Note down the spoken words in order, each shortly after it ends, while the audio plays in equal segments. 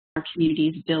our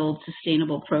communities build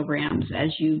sustainable programs. As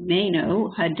you may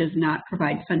know, HUD does not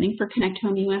provide funding for Connect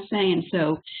Home USA, and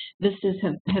so VISTAs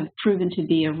have proven to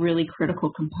be a really critical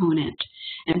component.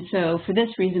 And so for this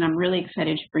reason, I'm really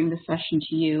excited to bring this session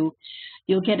to you.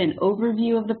 You'll get an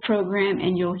overview of the program,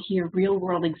 and you'll hear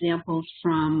real-world examples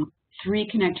from 3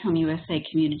 Connect Home USA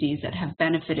communities that have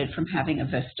benefited from having a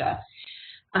VISTA.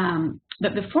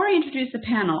 But before I introduce the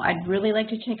panel, I'd really like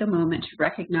to take a moment to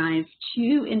recognize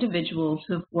 2 individuals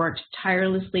who have worked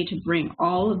tirelessly to bring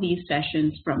all of these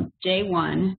sessions from day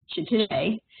 1 to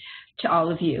today to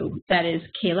all of you. That is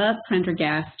Kayla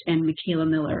Prendergast and Michaela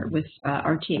Miller with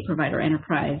RTA Provider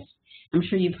Enterprise. I'm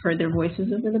sure you've heard their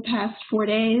voices over the past 4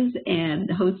 days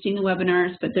and hosting the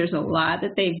webinars, but there's a lot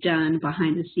that they've done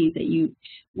behind the scenes that you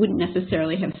wouldn't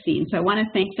necessarily have seen. So I want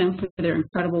to thank them for their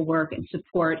incredible work and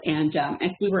support. And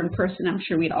if we were in person, I'm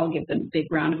sure we'd all give them a big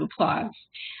round of applause.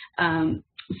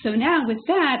 So now with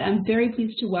that, I'm very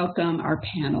pleased to welcome our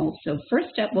panel. So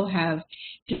first up, we'll have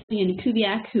Jillian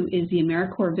Kubiak, who is the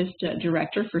AmeriCorps VISTA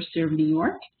Director for Serve New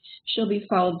York. She'll be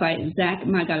followed by Zach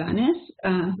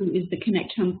Magallanes, who is the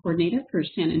Connect Home Coordinator for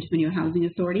San Antonio Housing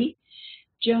Authority.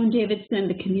 Joan Davidson,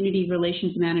 the Community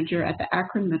Relations Manager at the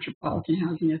Akron Metropolitan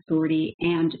Housing Authority,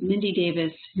 and Mindy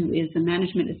Davis, who is the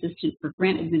Management Assistant for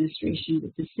Grant Administration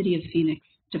with the City of Phoenix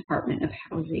Department of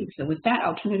Housing. So with that,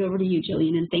 I'll turn it over to you,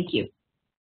 Jillian, and thank you.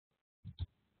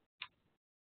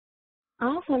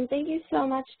 Awesome. Thank you so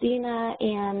much, Dina.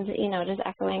 And, just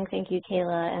echoing, thank you,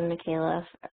 Kayla and Michaela,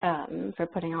 for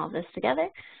putting all this together.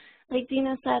 Like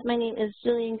Dina said, my name is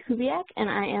Jillian Kubiak, and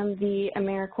I am the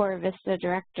AmeriCorps VISTA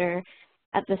Director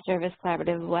at the Service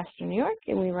Collaborative of Western New York,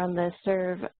 and we run the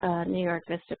Serve New York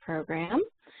VISTA program.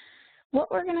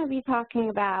 What we're going to be talking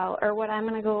about, or what I'm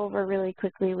going to go over really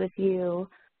quickly with you,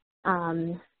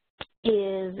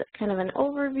 is kind of an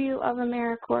overview of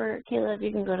AmeriCorps. Kayla, if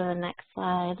you can go to the next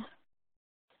slide.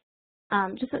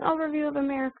 Just an overview of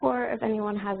AmeriCorps, if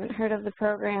anyone hasn't heard of the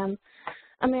program,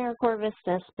 AmeriCorps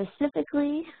VISTA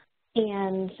specifically,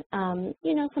 and,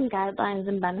 some guidelines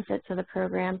and benefits of the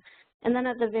program. And then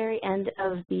at the very end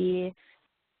of the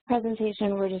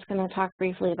presentation, we're just going to talk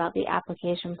briefly about the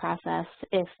application process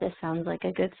if this sounds like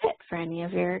a good fit for any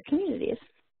of your communities.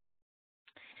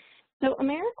 So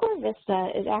AmeriCorps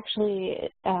VISTA is actually,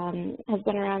 has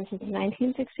been around since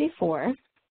 1964.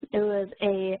 It was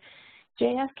a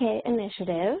JFK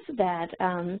initiative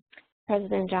that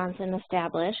President Johnson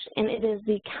established, and it is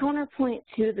the counterpoint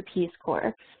to the Peace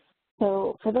Corps.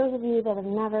 So for those of you that have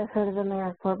never heard of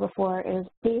AmeriCorps before, it is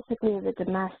basically the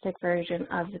domestic version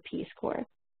of the Peace Corps.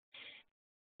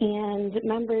 And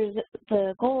members,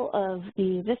 the goal of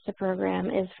the VISTA program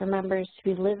is for members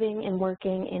to be living and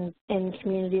working in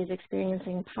communities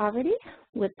experiencing poverty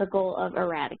with the goal of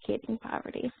eradicating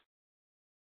poverty.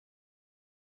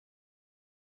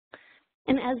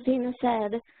 And as Dina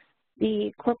said,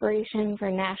 the Corporation for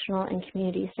National and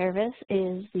Community Service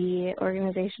is the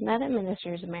organization that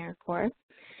administers AmeriCorps.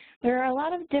 There are a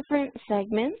lot of different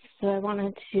segments, so I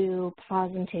wanted to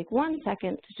pause and take 1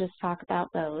 second to just talk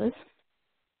about those.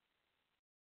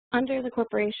 Under the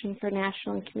Corporation for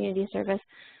National and Community Service,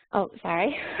 oh,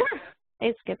 sorry,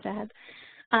 I skipped ahead.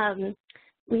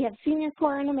 We have Senior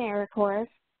Corps and AmeriCorps.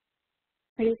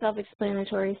 Pretty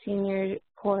self-explanatory. Senior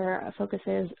Corps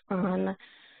focuses on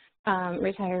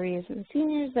retirees and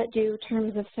seniors that do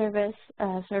terms of service,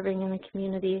 serving in the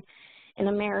community. And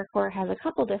AmeriCorps has a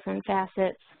couple different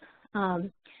facets.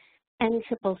 NCCC,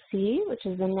 which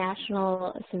is the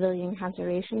National Civilian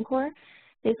Conservation Corps,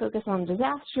 they focus on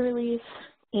disaster relief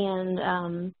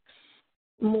and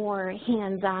more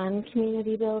hands-on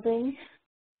community building.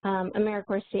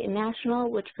 AmeriCorps State and National,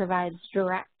 which provides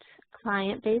direct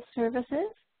client-based services,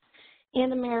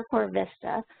 and AmeriCorps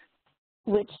VISTA,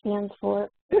 which stands for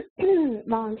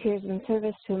Volunteers in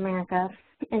Service to America,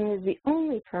 and is the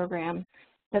only program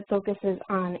that focuses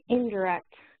on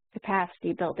indirect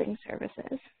capacity building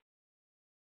services.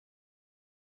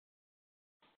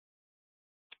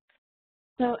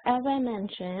 So as I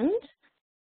mentioned,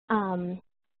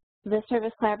 the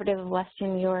Service Collaborative of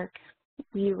Western New York,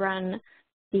 we run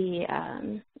the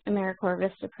AmeriCorps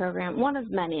VISTA program, one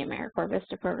of many AmeriCorps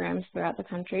VISTA programs throughout the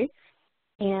country.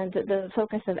 And the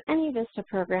focus of any VISTA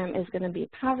program is going to be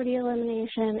poverty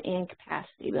elimination and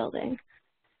capacity building.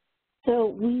 So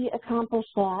we accomplish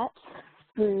that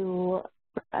through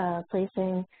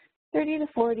placing 30 to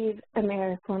 40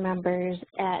 AmeriCorps members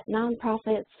at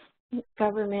nonprofits,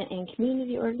 government, and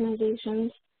community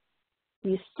organizations.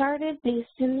 We started based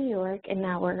in New York, and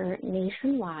now we're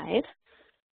nationwide.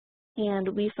 And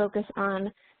we focus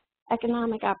on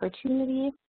economic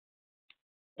opportunity,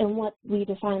 And what we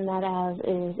define that as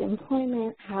is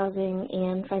employment, housing,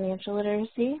 and financial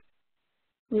literacy.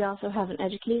 We also have an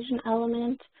education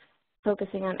element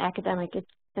focusing on academic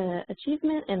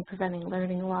achievement and preventing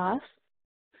learning loss.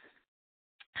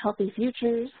 Healthy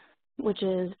futures, which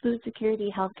is food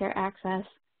security, healthcare access.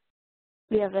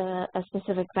 We have a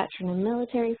specific veteran and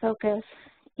military focus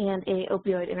and a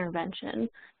opioid intervention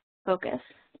focus.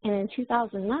 And in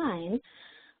 2009,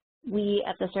 we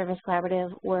at the Service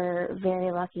Collaborative were very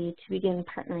lucky to begin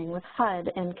partnering with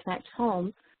HUD and Connect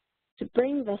Home to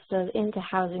bring VISTAs into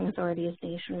housing authorities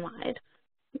nationwide.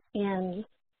 And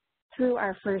through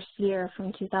our first year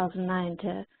from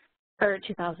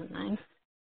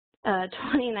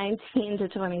 2019 to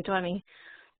 2020,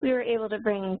 we were able to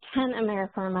bring 10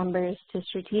 AmeriCorps members to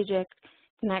strategic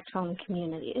Connect Home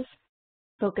communities,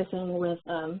 focusing with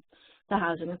the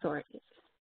housing authorities.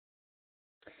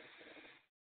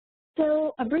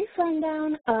 So a brief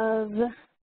rundown of,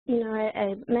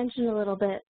 I mentioned a little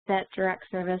bit that direct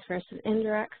service versus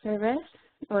indirect service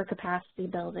or capacity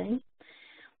building.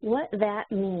 What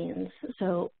that means,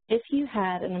 so if you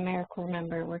had an AmeriCorps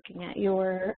member working at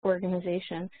your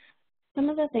organization, some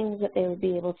of the things that they would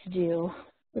be able to do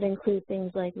would include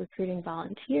things like recruiting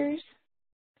volunteers,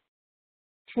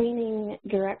 training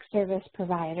direct service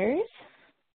providers,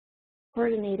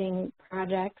 coordinating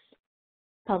projects,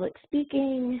 public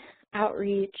speaking,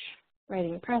 outreach,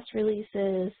 writing press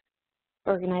releases,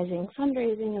 organizing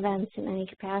fundraising events in any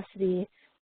capacity,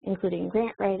 including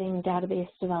grant writing, database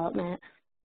development,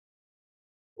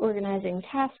 organizing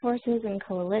task forces and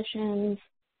coalitions,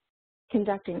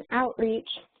 conducting outreach,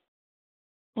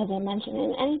 as I mentioned,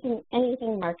 and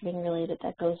anything marketing related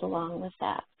that goes along with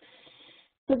that.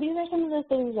 So these are some of the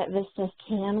things that VISTAs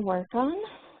can work on,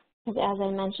 because as I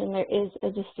mentioned, there is a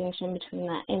distinction between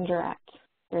that indirect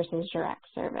versus direct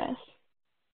service.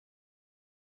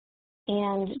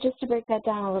 And just to break that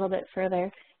down a little bit further,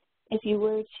 if you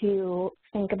were to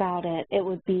think about it, it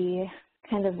would be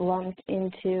kind of lumped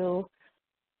into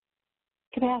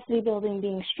capacity building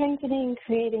being strengthening,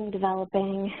 creating,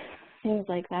 developing, things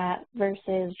like that,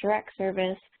 versus direct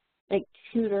service, like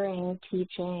tutoring,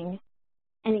 teaching,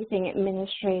 anything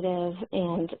administrative,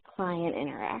 and client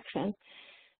interaction.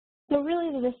 So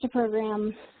really the VISTA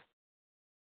program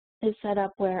is set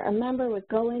up where a member would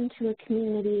go into a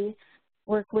community,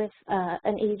 work with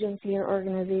an agency or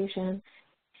organization,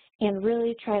 and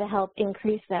really try to help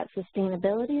increase that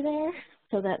sustainability there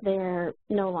so that they're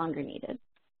no longer needed,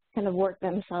 kind of work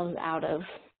themselves out of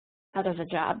a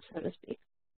job, so to speak.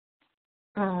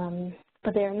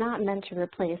 But they are not meant to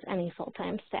replace any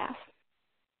full-time staff.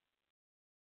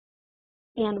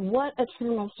 And what a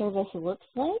term of service looks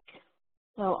like,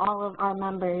 so all of our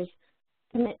members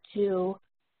commit to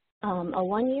a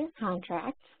one-year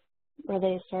contract where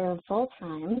they serve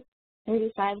full-time,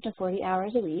 35 to 40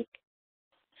 hours a week.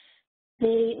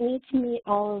 They need to meet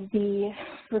all of the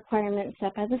requirements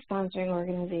set by the sponsoring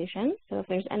organization. So if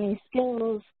there's any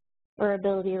skills or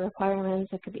ability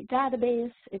requirements, it could be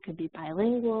database, it could be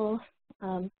bilingual.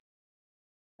 They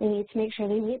need to make sure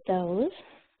they meet those.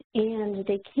 And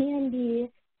they can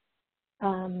be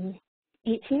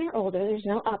 18 or older. There's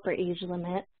no upper age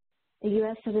limit, a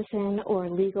U.S. citizen or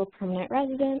legal permanent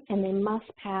resident, and they must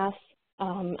pass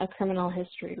a criminal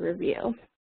history review.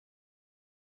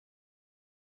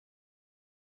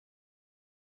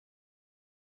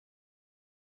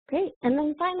 Great. And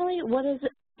then finally, what is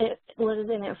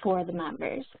in it for the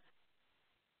members?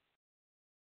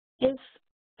 If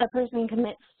a person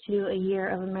commits to a year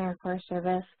of AmeriCorps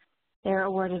service, they're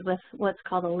awarded with what's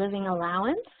called a living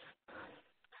allowance.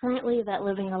 Currently, that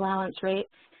living allowance rate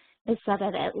is set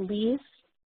at least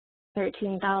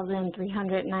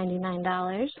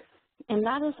 $13,399, and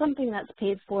that is something that's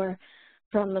paid for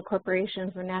from the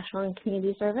Corporation for National and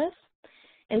Community Service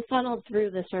and funneled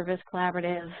through the Service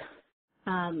Collaborative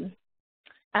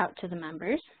out to the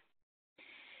members.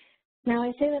 Now,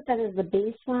 I say that is the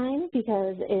baseline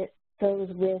because it goes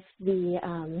with the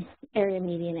area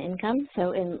median income.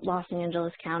 So in Los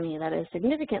Angeles County, that is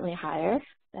significantly higher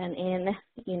than in,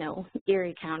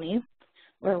 Erie County,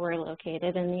 where we're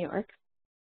located in New York.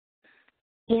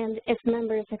 And if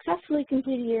members successfully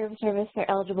complete a year of service,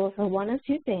 they're eligible for one of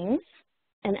two things: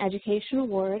 an education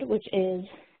award, which is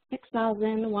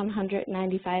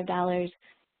 $6,195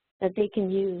 that they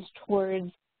can use towards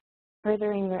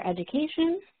furthering their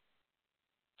education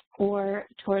or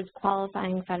towards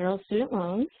qualifying federal student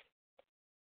loans.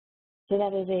 So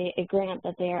that is a grant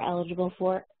that they are eligible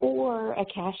for, or a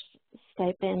cash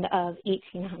stipend of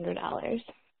 $1,800.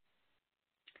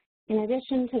 In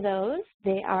addition to those,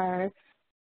 they are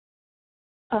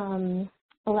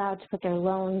allowed to put their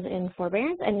loans in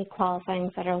forbearance, any qualifying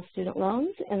federal student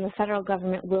loans, and the federal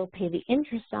government will pay the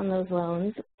interest on those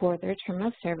loans for their term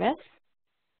of service.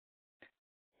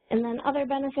 And then other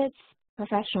benefits,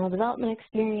 professional development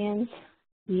experience.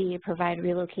 We provide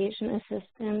relocation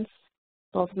assistance,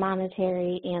 both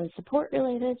monetary and support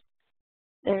related.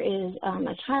 There is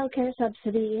a child care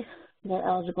subsidy. They're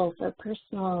eligible for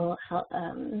personal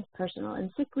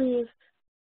and sick leave,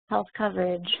 health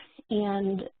coverage,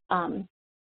 and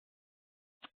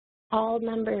all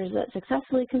members that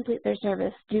successfully complete their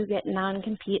service do get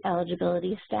non-compete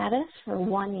eligibility status for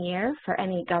 1 year for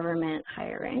any government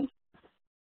hiring.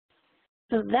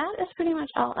 So that is pretty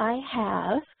much all I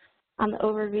have on the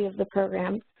overview of the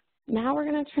program. Now we're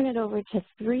going to turn it over to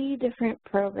three different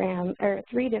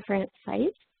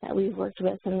sites that we've worked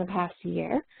with in the past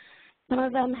year. Some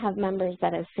of them have members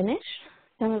that have finished.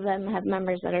 Some of them have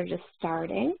members that are just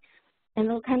starting. And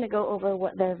they'll kind of go over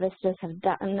what their VISTAs have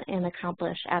done and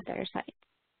accomplished at their site.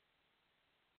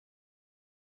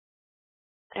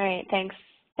 All right, thanks.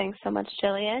 Thanks so much,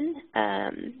 Jillian.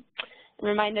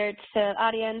 Reminder to the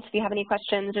audience, if you have any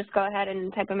questions, just go ahead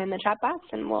and type them in the chat box,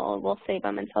 and we'll save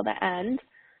them until the end.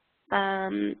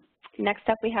 Next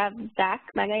up, we have Zach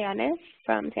Magallanes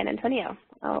from San Antonio.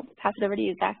 I'll pass it over to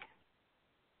you, Zach.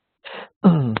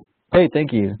 Hey,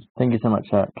 thank you. Thank you so much.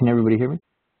 Can everybody hear me?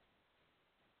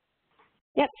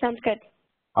 Yep, sounds good.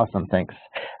 Awesome, thanks.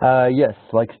 Yes,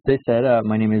 like they said,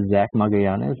 my name is Zach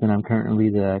Magallanes, and I'm currently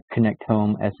the Connect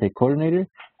Home SA coordinator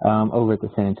over at the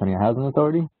San Antonio Housing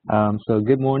Authority. So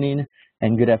good morning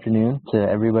and good afternoon to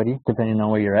everybody, depending on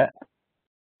where you're at.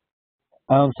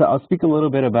 So I'll speak a little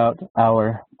bit about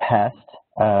our past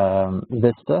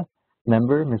VISTA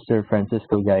member, Mr.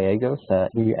 Francisco Gallegos.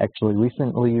 He actually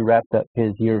recently wrapped up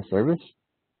his year of service.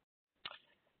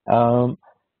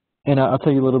 And I'll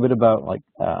tell you a little bit about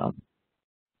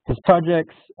his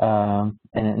projects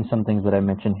and some things that I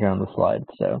mentioned here on the slide.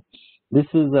 So this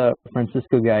is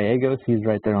Francisco Gallegos. He's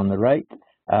right there on the right.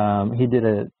 He did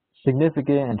a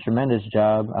significant and tremendous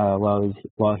job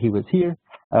while he was here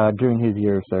during his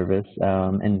year of service,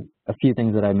 and a few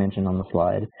things that I mentioned on the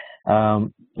slide.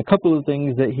 A couple of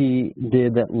things that he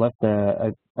did that left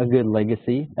a good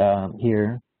legacy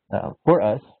here for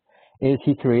us is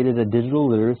he created a digital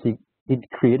literacy. He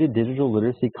created digital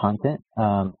literacy content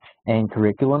and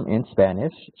curriculum in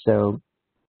Spanish. So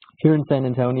here in San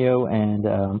Antonio and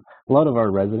a lot of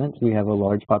our residents, we have a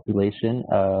large population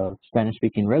of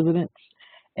Spanish-speaking residents.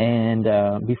 And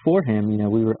before him,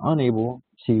 we were unable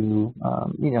to,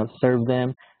 serve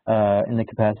them in the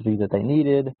capacity that they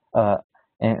needed.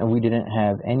 And we didn't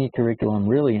have any curriculum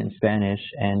really in Spanish.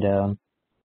 And,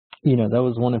 that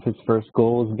was one of his first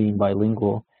goals, being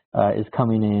bilingual, is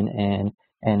coming in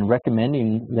and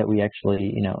recommending that we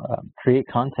actually, create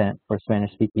content for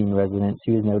Spanish-speaking residents.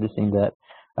 He was noticing that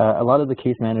a lot of the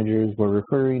case managers were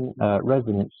referring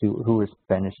residents who were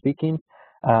Spanish-speaking.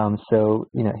 So,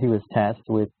 he was tasked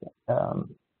with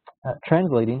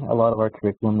translating a lot of our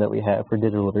curriculum that we have for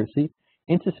digital literacy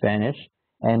into Spanish,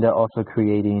 and also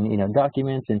creating,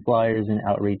 documents and flyers and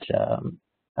outreach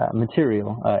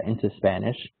material into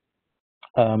Spanish.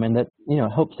 And that,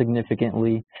 helped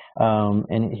significantly.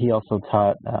 And he also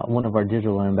taught one of our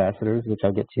digital ambassadors, which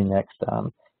I'll get to next,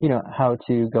 how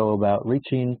to go about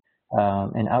reaching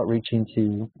and outreaching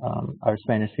to our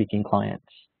Spanish-speaking clients,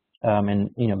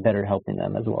 and, better helping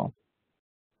them as well.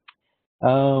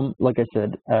 Like I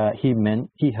said,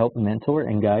 he helped mentor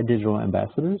and guide digital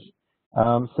ambassadors.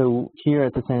 So here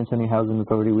at the San Antonio Housing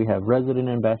Authority, we have resident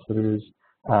ambassadors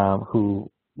who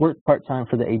work part-time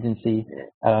for the agency,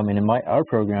 and in our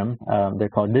program, they're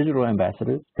called digital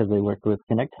ambassadors because they work with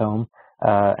Connect Home,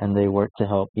 and they work to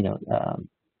help,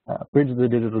 bridge the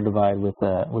digital divide with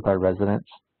our residents.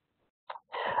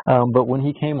 But when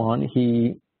he came on,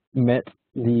 he met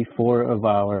the 4 of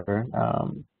our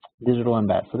digital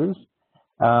ambassadors,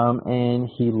 and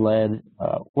he led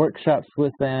workshops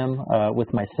with them,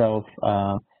 with myself,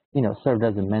 served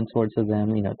as a mentor to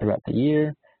them, throughout the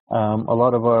year. A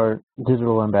lot of our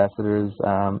digital ambassadors,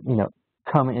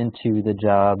 come into the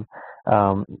job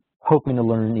hoping to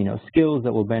learn, skills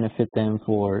that will benefit them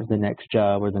for the next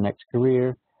job or the next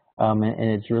career, and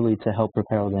it's really to help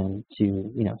propel them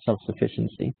to,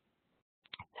 self-sufficiency.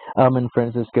 And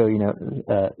Francisco,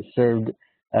 served,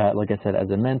 like I said, as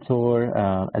a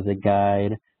mentor, as a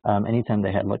guide. Anytime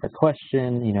they had a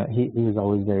question, he was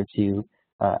always there to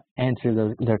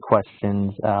answer their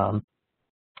questions.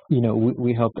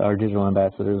 We helped our digital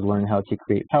ambassadors learn how to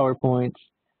create PowerPoints,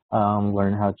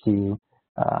 learn how to,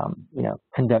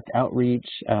 conduct outreach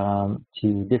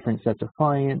to different sets of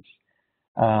clients,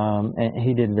 and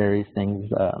he did various things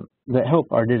that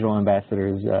help our digital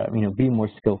ambassadors, be more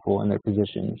skillful in their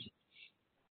positions.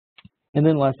 And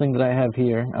then last thing that I have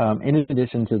here, in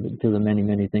addition to the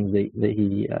many things that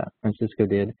he, Francisco,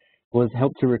 did, was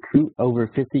help to recruit over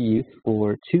 50 youth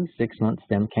for 2 6-month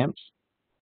STEM camps.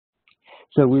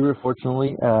 So we were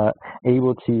fortunately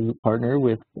able to partner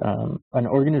with an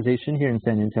organization here in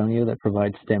San Antonio that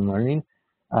provides STEM learning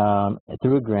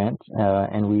through a grant,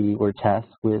 and we were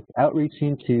tasked with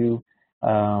outreaching to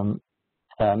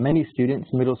many students,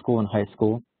 middle school and high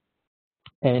school.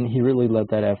 And he really led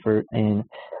that effort in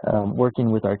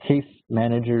working with our case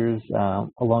managers,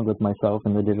 along with myself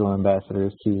and the digital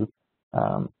ambassadors, to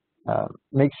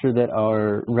make sure that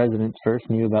our residents first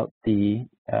knew about the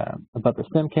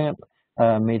STEM camp,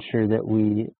 made sure that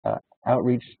we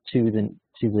outreach to the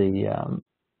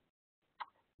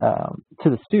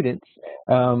students,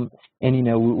 and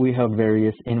we have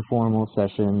various informal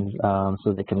sessions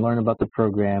so they can learn about the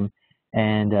program.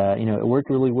 And it worked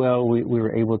really well. We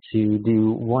were able to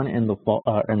do one in the fall.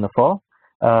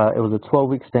 It was a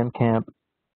 12-week STEM camp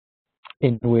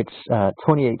in which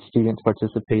 28 students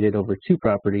participated over 2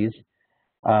 properties.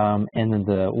 And then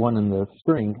the one in the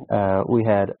spring, we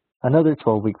had another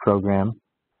 12-week program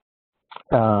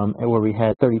where we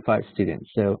had 35 students.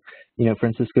 So,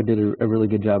 Francisco did a really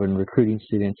good job in recruiting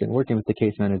students and working with the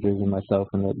case managers and myself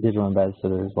and the digital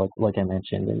ambassadors, like I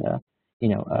mentioned, and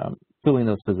filling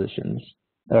those positions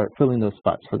or filling those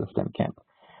spots for the STEM camp.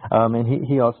 And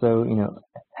he also,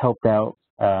 helped out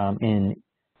in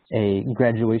a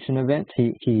graduation event.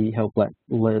 He helped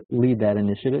lead that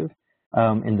initiative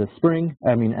in the spring.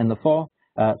 In the fall.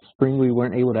 Spring we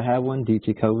weren't able to have one due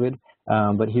to COVID,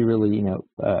 but he really,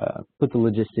 put the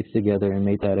logistics together and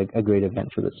made that a great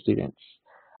event for the students.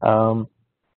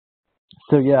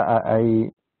 So yeah,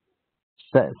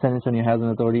 San Antonio Housing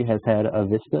Authority has had a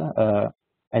VISTA,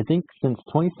 I think since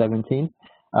 2017,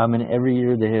 and every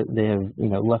year they have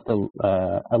left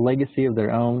a legacy of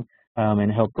their own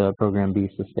and helped the program be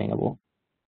sustainable.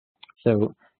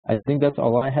 So I think that's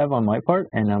all I have on my part,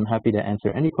 and I'm happy to answer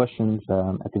any questions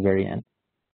at the very end.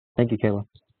 Thank you, Kayla.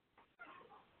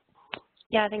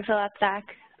 Yeah, thanks a lot, Zach.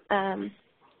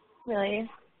 Really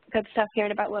good stuff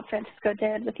hearing about what Francisco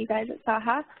did with you guys at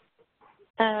SAHA.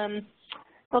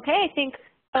 Okay, I think,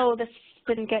 this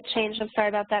didn't get changed. I'm sorry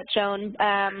about that, Joan.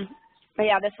 But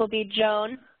yeah, this will be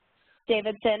Joan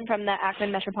Davidson from the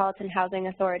Akron Metropolitan Housing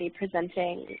Authority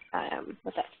presenting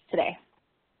with us today.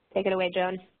 Take it away,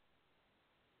 Joan.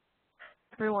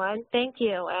 Everyone, thank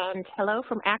you, and hello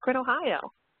from Akron,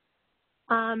 Ohio.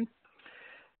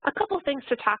 A couple of things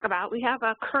to talk about. We have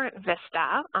a current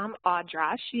VISTA,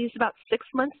 Audra. She's about 6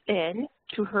 months in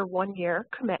to her 1-year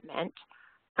commitment,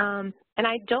 and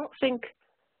I don't think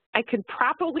I could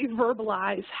properly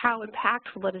verbalize how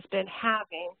impactful it has been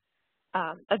having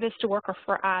a VISTA worker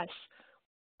for us.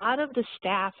 A lot of the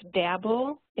staff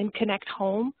dabble in Connect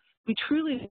Home. We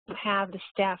truly don't have the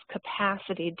staff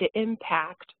capacity to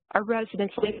impact our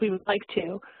residents like we would like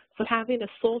to. So having a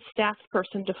sole staff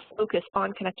person to focus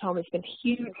on Connect Home has been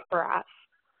huge for us.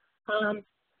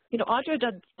 Audra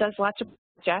does lots of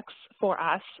projects for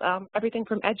us, everything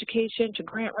from education to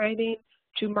grant writing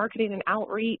to marketing and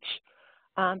outreach.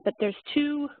 But there's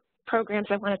 2 programs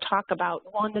I want to talk about,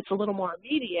 one that's a little more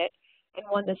immediate and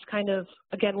one that's kind of,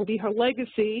 again, will be her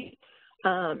legacy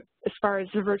as far as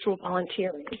the virtual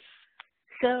volunteering.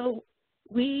 So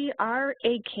our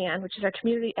ACAN, which is our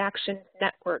Community Action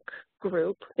Network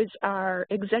group, is our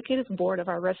executive board of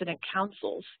our resident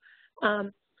councils.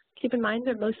 Keep in mind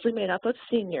they're mostly made up of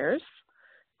seniors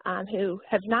who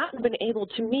have not been able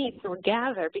to meet or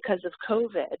gather because of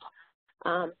COVID.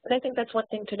 And I think that's one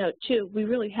thing to note too. We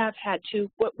really have had to,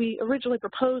 what we originally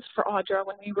proposed for Audra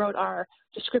when we wrote our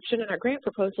description and our grant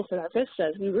proposal for our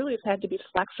VISTAs, we really have had to be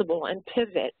flexible and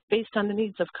pivot based on the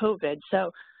needs of COVID.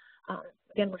 So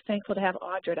again, we're thankful to have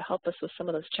Audra to help us with some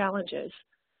of those challenges.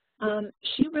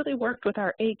 She really worked with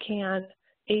our ACAN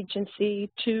agency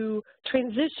to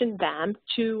transition them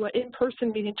to an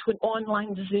in-person meeting to an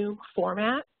online Zoom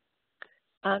format.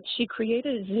 She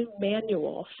created a Zoom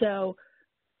manual, so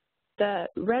the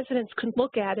residents could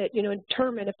look at it, and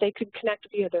determine if they could connect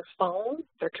via their phone,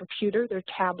 their computer, their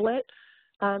tablet.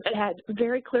 It had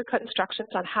very clear-cut instructions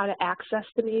on how to access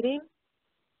the meeting.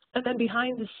 And then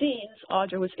behind the scenes,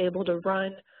 Audra was able to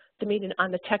run the meeting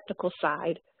on the technical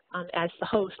side as the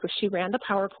host, where she ran the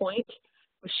PowerPoint,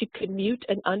 where she could mute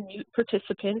and unmute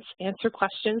participants, answer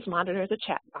questions, monitor the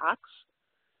chat box,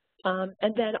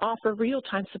 and then offer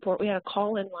real-time support. We had a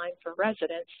call-in line for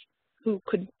residents who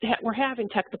were having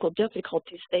technical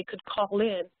difficulties. They could call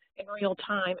in real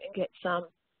time and get some,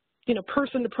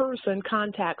 person-to-person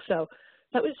contact. So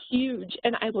That was huge.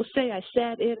 And I will say I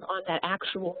sat in on that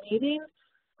actual meeting,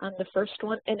 on the first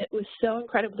one, and it was so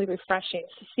incredibly refreshing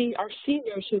to see our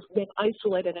seniors who've been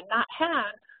isolated and not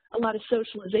had a lot of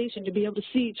socialization to be able to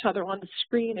see each other on the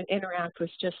screen and interact was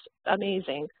just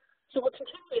amazing. So we'll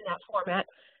continue in that format.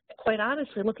 And quite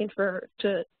honestly, looking to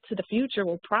the future,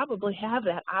 we'll probably have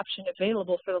that option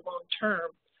available for the long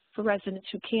term for residents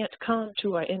who can't come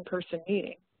to an in-person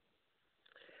meeting.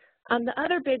 The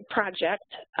other big project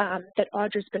that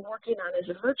Audra's been working on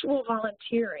is virtual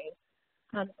volunteering.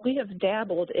 We have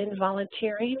dabbled in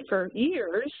volunteering for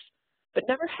years, but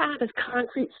never had a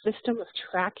concrete system of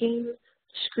tracking,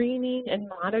 screening, and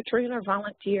monitoring our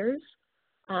volunteers.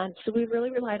 So we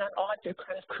really relied on Audra to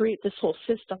kind of create this whole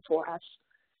system for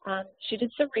us. She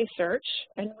did some research,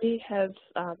 and we have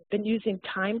been using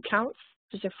Time Counts,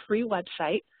 which is a free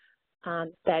website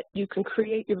that you can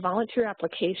create your volunteer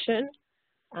application.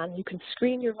 You can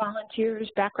screen your volunteers,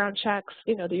 background checks,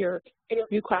 your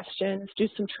interview questions, do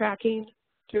some tracking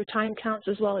through Time Counts,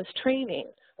 as well as training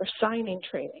or signing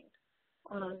training.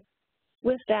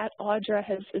 With that, Audra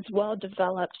has as well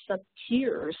developed some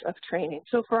tiers of training.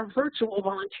 So for our virtual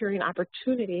volunteering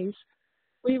opportunities,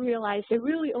 we realized they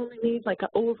really only need like an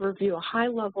overview, a high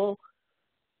level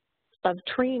of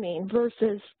training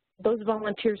versus those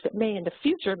volunteers that may in the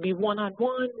future be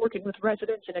one-on-one, working with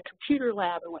residents in a computer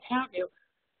lab or what have you.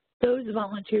 Those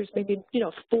volunteers may be,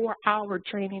 4-hour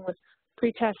training with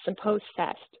pre-test and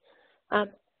post-test.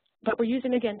 But we're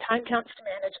using, again, Time Counts to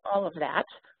manage all of that.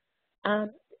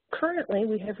 Currently,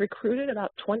 we have recruited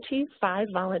about 25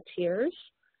 volunteers.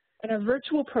 And our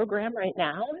virtual program right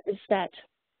now is that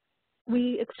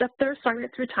we accept their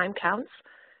assignment through Time Counts,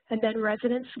 and then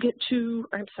residents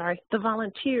the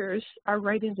volunteers are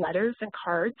writing letters and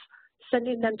cards,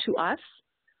 sending them to us,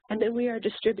 and then we are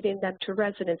distributing them to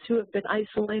residents who have been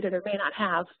isolated or may not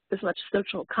have as much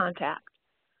social contact.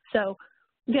 So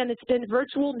again, it's been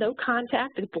virtual, no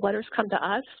contact. If the letters come to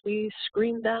us, we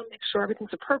screen them, make sure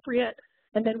everything's appropriate,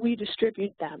 and then we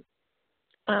distribute them.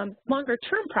 Longer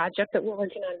term project that we're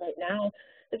working on right now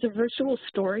is a virtual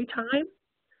story time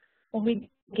when we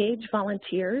engage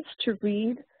volunteers to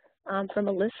read from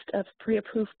a list of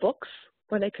pre-approved books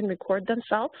where they can record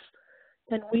themselves.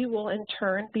 Then we will in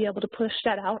turn be able to push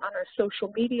that out on our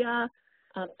social media,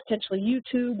 potentially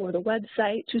YouTube or the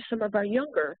website to some of our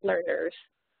younger learners.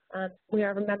 We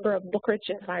are a member of Book Rich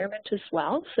Environment as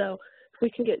well, so if we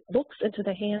can get books into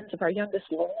the hands of our youngest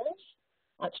learners,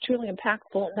 it's truly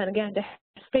impactful. And then again, to have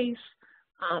space,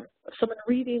 someone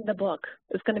reading the book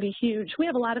is going to be huge. We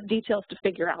have a lot of details to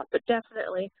figure out, but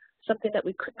definitely something that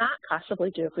we could not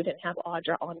possibly do if we didn't have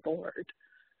Audra on board.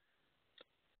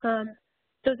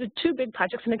 Those are two big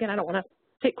projects, and again, I don't want to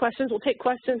take questions. We'll take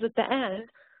questions at the end,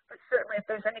 but certainly if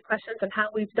there's any questions on how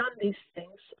we've done these things,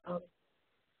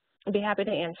 I'd be happy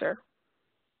to answer.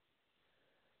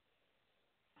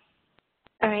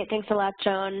 All right, thanks a lot,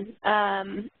 Joan.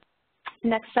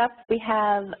 Next up, we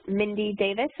have Mindy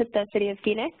Davis at the City of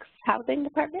Phoenix Housing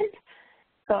Department.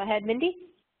 Go ahead, Mindy.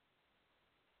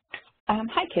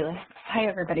 Hi, Kayla. Hi,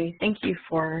 everybody. Thank you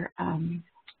for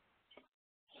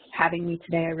having me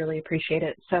today. I really appreciate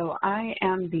it. So I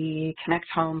am the Connect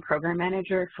Home Program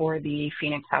Manager for the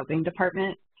Phoenix Housing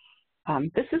Department.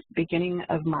 This is the beginning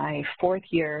of my 4th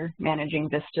year managing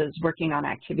VISTAs, working on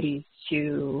activities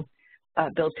to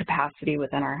build capacity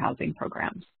within our housing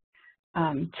programs.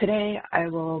 Today, I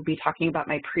will be talking about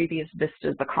my previous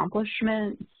VISTAs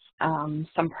accomplishments,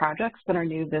 some projects that our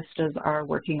new VISTAs are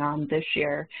working on this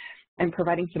year, and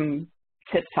providing some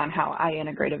tips on how I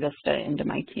integrate a VISTA into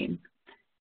my team.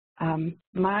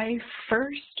 My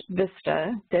first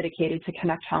VISTA dedicated to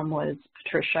Connect Home was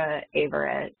Patricia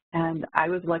Averett, and I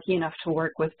was lucky enough to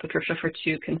work with Patricia for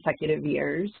 2 consecutive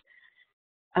years.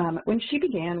 When she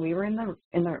began, we were in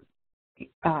the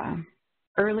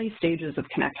early stages of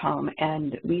Connect Home,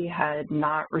 and we had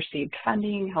not received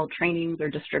funding, held trainings, or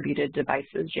distributed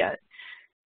devices yet.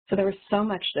 So there was so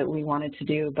much that we wanted to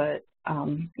do, but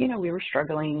we were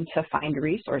struggling to find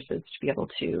resources to be able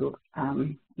to,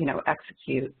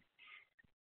 execute.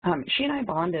 She and I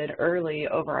bonded early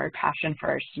over our passion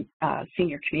for our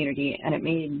senior community, and it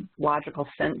made logical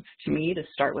sense to me to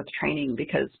start with training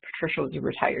because Patricia was a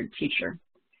retired teacher.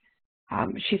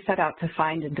 She set out to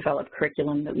find and develop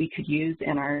curriculum that we could use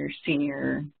in our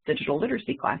senior digital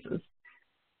literacy classes.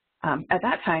 At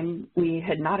that time, we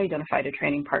had not identified a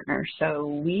training partner,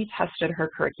 so we tested her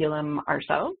curriculum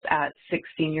ourselves at 6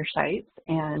 senior sites,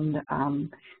 and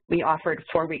we offered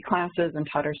 4-week classes and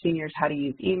taught our seniors how to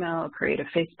use email, create a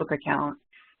Facebook account,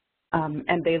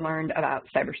 and they learned about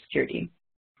cybersecurity.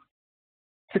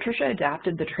 Patricia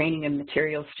adapted the training and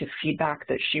materials to feedback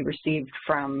that she received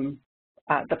from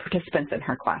the participants in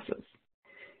her classes.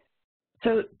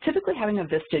 So typically having a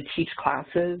VISTA teach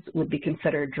classes would be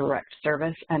considered direct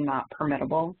service and not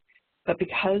permittable. But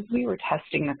because we were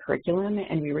testing the curriculum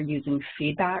and we were using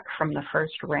feedback from the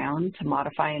first round to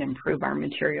modify and improve our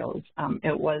materials,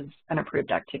 it was an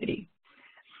approved activity.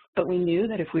 But we knew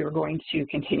that if we were going to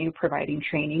continue providing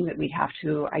training, that we'd have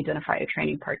to identify a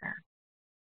training partner.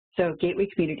 So Gateway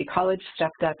Community College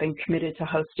stepped up and committed to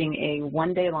hosting a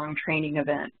one-day-long training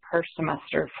event per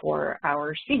semester for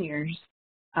our seniors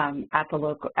at the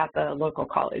local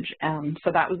college.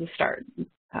 So that was the start.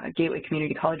 Gateway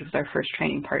Community College was our first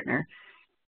training partner.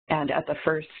 And at the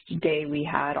first day, we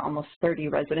had almost 30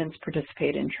 residents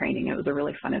participate in training. It was a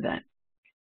really fun event.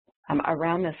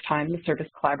 Around this time, the Service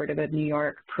Collaborative of New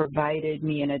York provided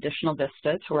me an additional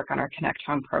VISTA to work on our Connect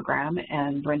Home program,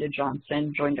 and Brenda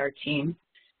Johnson joined our team.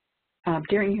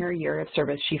 During her year of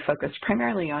service, she focused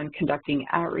primarily on conducting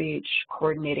outreach,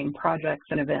 coordinating projects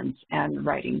and events, and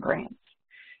writing grants.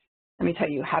 Let me tell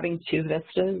you, having 2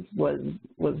 VISTAs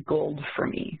was gold for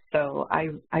me. So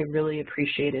I really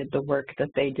appreciated the work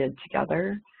that they did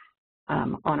together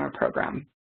on our program.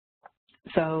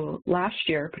 So last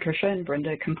year, Patricia and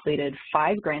Brenda completed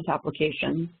 5 grant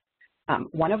applications,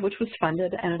 one of which was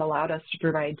funded, and it allowed us to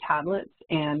provide tablets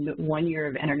and 1 year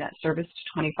of internet service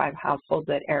to 25 households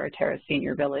at Araterra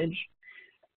Senior Village.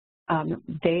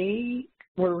 They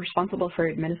were responsible for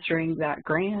administering that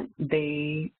grant.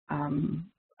 They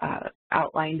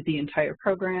outlined the entire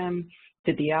program,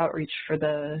 did the outreach for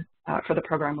the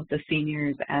program with the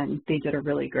seniors, and they did a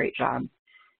really great job.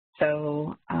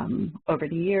 So over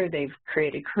the year, they've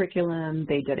created curriculum.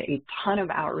 They did a ton of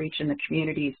outreach in the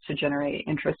communities to generate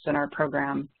interest in our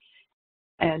program.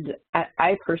 And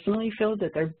I personally feel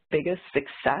that their biggest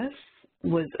success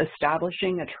was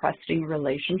establishing a trusting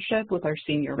relationship with our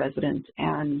senior residents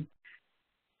and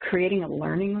creating a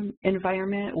learning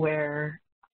environment where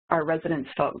our residents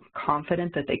felt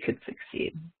confident that they could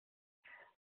succeed.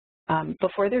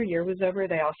 Before their year was over,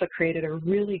 they also created a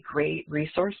really great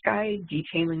resource guide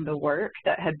detailing the work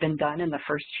that had been done in the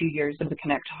first 2 years of the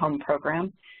Connect Home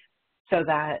program so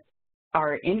that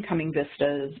our incoming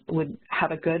VISTAs would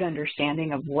have a good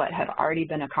understanding of what had already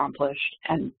been accomplished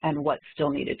and what still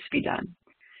needed to be done.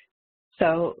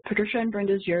 So Patricia and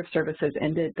Brenda's year of service has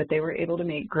ended, but they were able to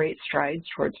make great strides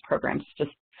towards program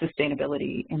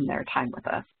sustainability in their time with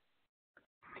us.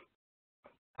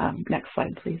 Next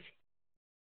slide, please.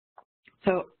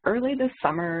 So early this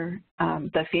summer,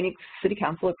 the Phoenix City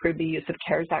Council approved the use of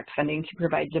CARES Act funding to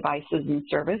provide devices and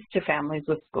service to families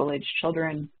with school-aged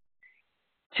children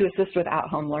to assist with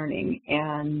at-home learning.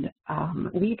 And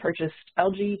we purchased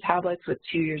LG tablets with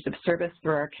 2 years of service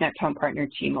through our Connect Home partner,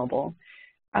 T-Mobile.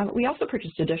 We also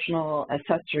purchased additional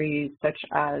accessories such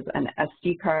as an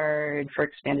SD card for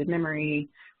expanded memory,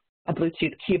 a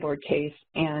Bluetooth keyboard case,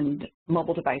 and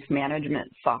mobile device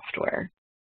management software.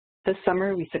 This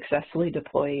summer, we successfully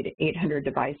deployed 800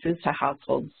 devices to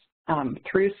households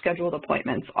through scheduled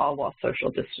appointments, all while social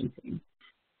distancing.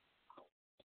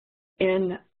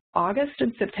 In August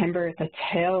and September, at the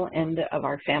tail end of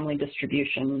our family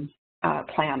distribution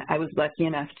plan, I was lucky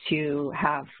enough to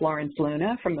have Florence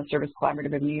Luna from the Service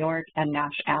Collaborative of New York and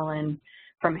Nash Allen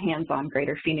from Hands On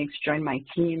Greater Phoenix join my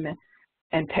team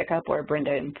and pick up where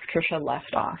Brenda and Patricia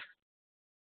left off.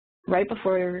 Right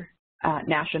before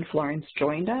Nash and Florence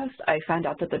joined us, I found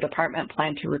out that the department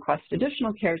planned to request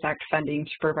additional CARES Act funding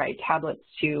to provide tablets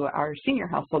to our senior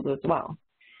households as well.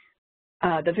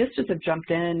 The VISTAs have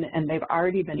jumped in, and they've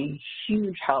already been a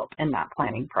huge help in that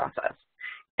planning process.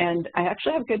 And I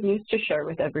actually have good news to share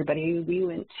with everybody. We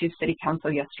went to City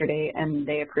Council yesterday, and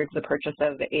they approved the purchase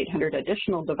of 800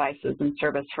 additional devices and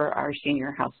service for our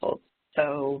senior households.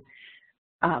 So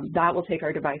that will take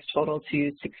our device total to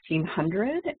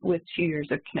 1,600 with 2 years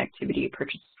of connectivity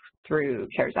purchased through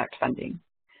CARES Act funding.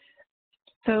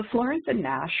 So Florence and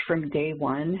Nash from day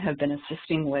one have been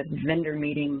assisting with vendor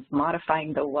meetings,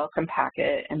 modifying the welcome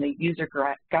packet and the user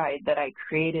guide that I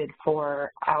created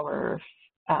for our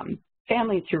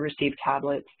families who receive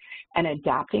tablets and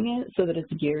adapting it so that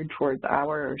it's geared towards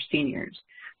our seniors.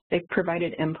 They've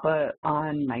provided input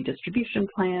on my distribution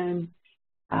plan.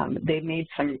 They've made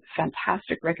some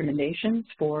fantastic recommendations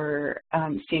for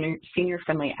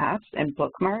senior-friendly apps and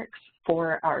bookmarks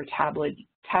for our tablet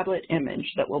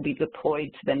image that will be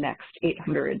deployed to the next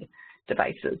 800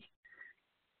 devices.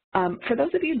 For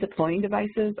those of you deploying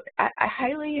devices, I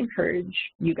highly encourage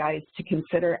you guys to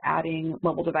consider adding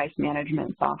mobile device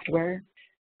management software.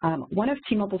 One of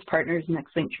T-Mobile's partners,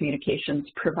 NextLink Communications,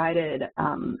 provided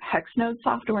HexNode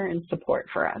software and support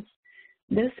for us.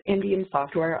 This Indian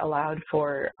software allowed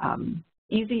for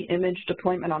easy image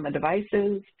deployment on the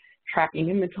devices, tracking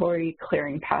inventory,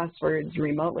 clearing passwords,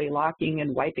 remotely locking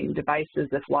and wiping devices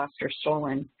if lost or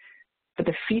stolen. But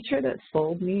the feature that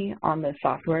sold me on the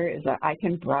software is that I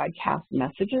can broadcast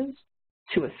messages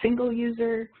to a single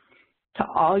user, to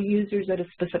all users at a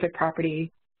specific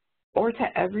property, or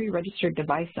to every registered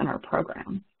device in our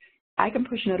program. I can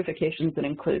push notifications that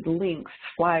include links,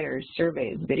 flyers,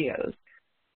 surveys, videos.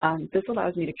 This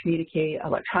allows me to communicate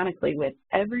electronically with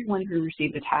everyone who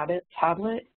received a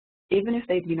tablet, even if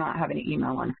they do not have an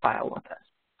email on file with us.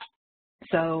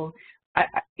 So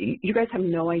you guys have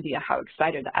no idea how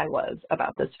excited I was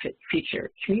about this feature.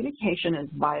 Communication is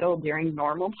vital during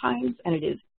normal times, and it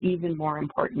is even more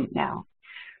important now.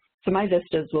 So my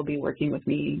VISTAs will be working with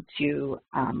me to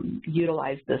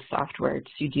utilize this software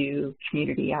to do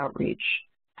community outreach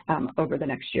over the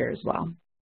next year as well.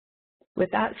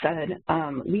 With that said,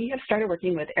 we have started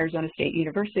working with Arizona State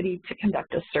University to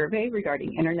conduct a survey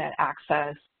regarding internet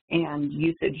access and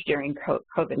usage during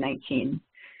COVID-19.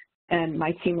 And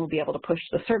my team will be able to push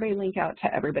the survey link out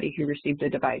to everybody who received a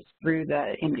device through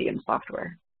the MDM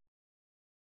software.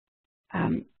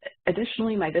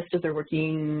 Additionally, my VISTAs are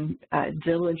working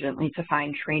diligently to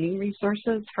find training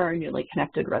resources for our newly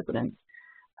connected residents.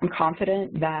 I'm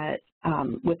confident that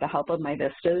with the help of my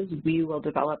VISTAs, we will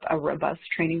develop a robust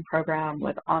training program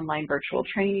with online virtual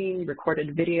training,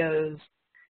 recorded videos,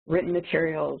 written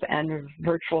materials, and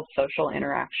virtual social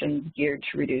interactions geared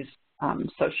to reduce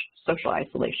social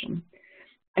isolation.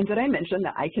 And did I mention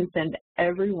that I can send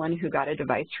everyone who got a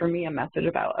device from me a message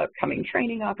about upcoming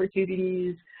training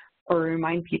opportunities, or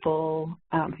remind people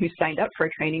who signed up for a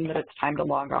training that it's time to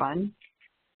log on?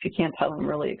 If you can't tell, I'm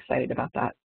really excited about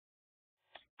that.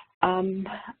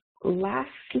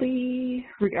 Lastly,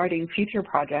 regarding future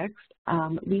projects,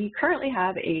 we currently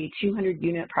have a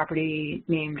 200-unit property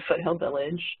named Foothills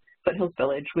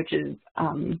Village, which is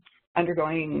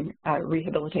undergoing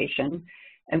rehabilitation,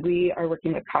 and we are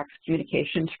working with Cox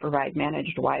Communication to provide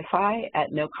managed Wi-Fi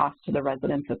at no cost to the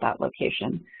residents at that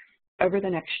location. Over the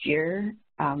next year,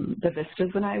 the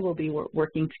VISTAs and I will be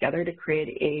working together to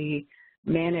create a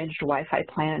managed Wi-Fi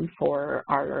plan for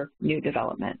our new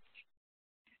developments.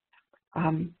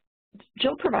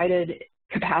 Jill provided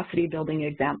capacity building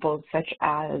examples such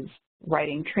as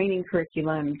writing training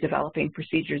curriculum, developing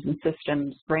procedures and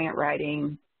systems, grant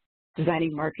writing,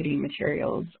 designing marketing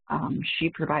materials. She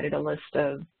provided a list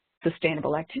of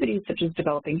sustainable activities such as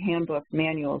developing handbooks,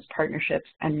 manuals, partnerships,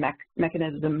 and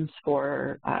mechanisms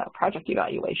for project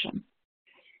evaluation.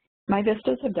 My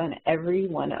VISTAs have done every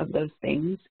one of those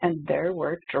things, and their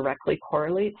work directly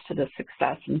correlates to the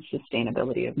success and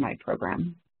sustainability of my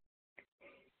program.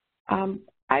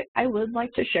 I would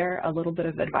like to share a little bit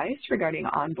of advice regarding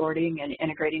onboarding and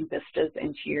integrating VISTAs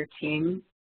into your team.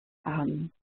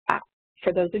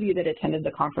 For those of you that attended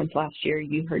the conference last year,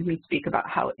 you heard me speak about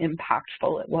how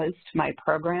impactful it was to my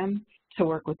program to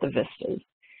work with the VISTAs.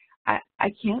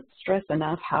 I can't stress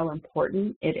enough how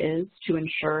important it is to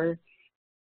ensure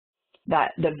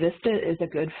that the VISTA is a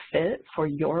good fit for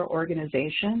your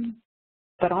organization,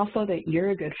 but also that you're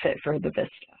a good fit for the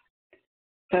VISTA.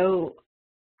 So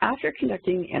after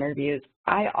conducting interviews,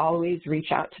 I always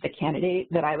reach out to the candidate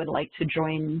that I would like to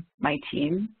join my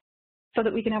team so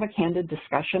that we can have a candid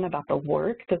discussion about the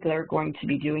work that they're going to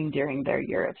be doing during their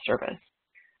year of service.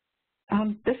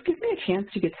 This gives me a chance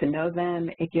to get to know them.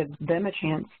 It gives them a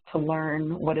chance to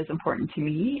learn what is important to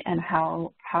me and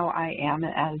how I am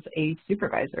as a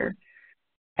supervisor.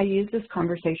 I use this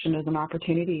conversation as an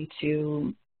opportunity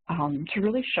to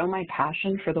really show my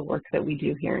passion for the work that we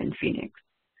do here in Phoenix.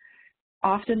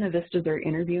 Often the VISTAs are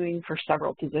interviewing for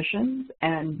several positions,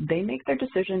 and they make their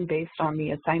decision based on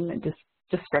the assignment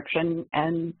description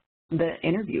and the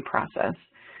interview process.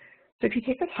 So if you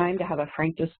take the time to have a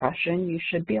frank discussion, you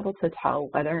should be able to tell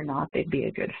whether or not they'd be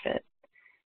a good fit.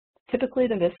 Typically,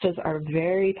 the VISTAs are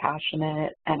very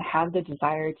passionate and have the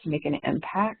desire to make an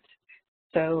impact.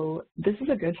 So this is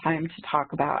a good time to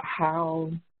talk about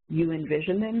how you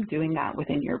envision them doing that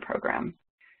within your program.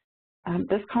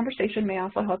 This conversation may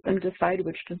also help them decide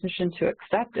which position to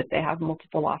accept if they have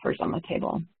multiple offers on the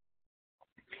table.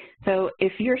 So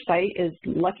if your site is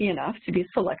lucky enough to be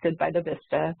selected by the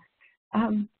VISTA,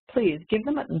 please give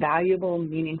them valuable,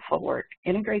 meaningful work.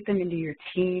 Integrate them into your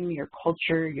team, your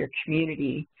culture, your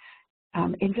community.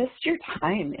 Invest your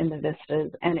time in the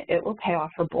VISTAs, and it will pay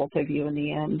off for both of you in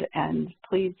the end. And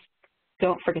please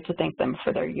don't forget to thank them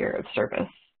for their year of service.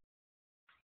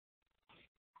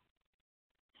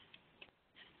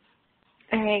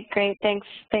 All right, great. Thanks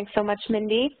so much,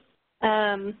 Mindy.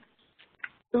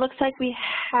 It looks like we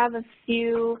have a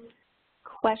few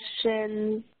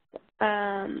questions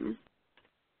in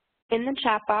the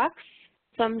chat box.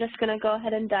 so I'm just going to go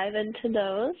ahead and dive into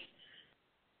those.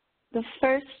 The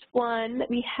first one that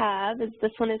we have is,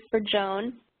 this one is for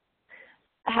Joan.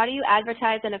 How do you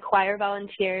advertise and acquire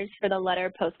volunteers for the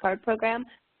letter postcard program?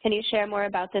 Can you share more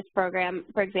about this program,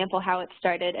 for example, how it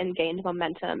started and gained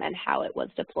momentum and how it was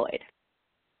deployed?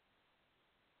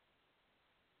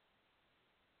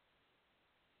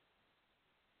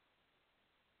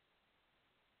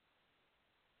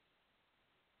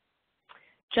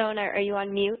 Joan, are you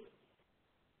on mute?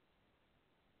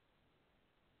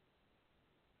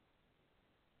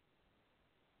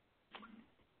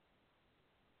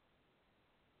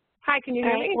 Hi, can you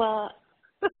hear me? Well,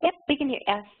 yep, we can hear you.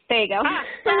 Yes, there you go.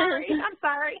 I'm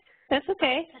sorry. That's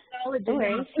okay. No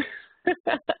worries.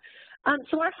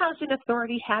 So our housing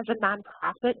authority has a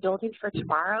nonprofit, Building for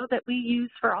Tomorrow, that we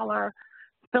use for all our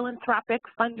philanthropic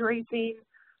fundraising,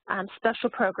 special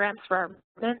programs for our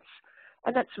residents.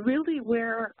 And that's really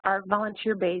where our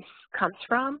volunteer base comes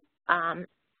from.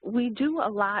 We do a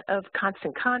lot of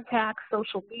constant contact,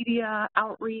 social media,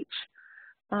 outreach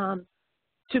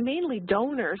to mainly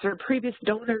donors or previous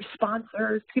donors,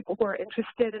 sponsors, people who are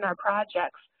interested in our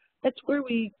projects. That's where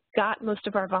we got most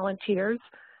of our volunteers.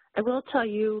 I will tell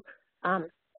you, a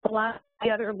lot of the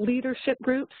other leadership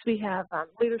groups, we have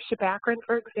Leadership Akron,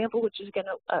 for example, which is again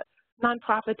a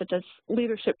nonprofit that does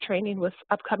leadership training with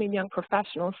upcoming young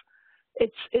professionals.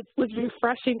 It was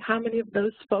refreshing how many of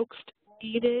those folks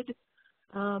needed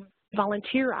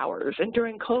volunteer hours, and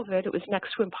during COVID, it was next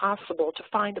to impossible to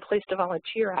find a place to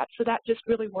volunteer at, so that just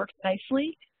really worked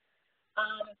nicely.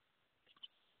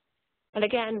 And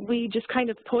again, we just kind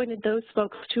of pointed those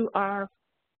folks to our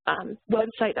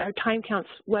website, our time counts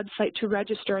website to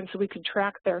register, and so we could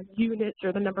track their units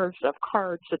or the numbers of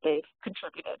cards that they've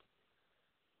contributed.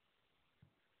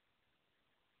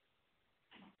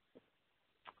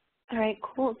 All right,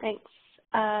 cool, thanks.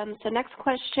 So next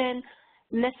question,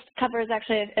 and this covers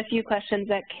actually a few questions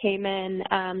that came in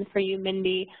for you,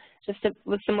 Mindy, just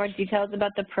with some more details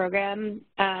about the program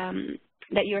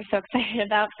that you were so excited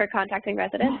about for contacting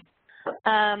residents.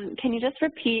 Can you just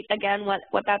repeat again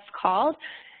what that's called?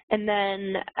 And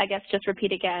then I guess just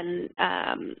repeat again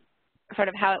sort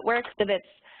of how it works, if it's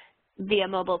via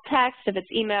mobile text, if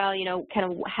it's email, you know,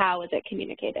 kind of how is it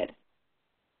communicated?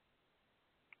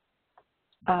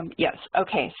 Yes,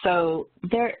 okay, so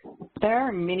there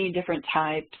are many different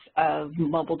types of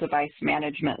mobile device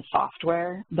management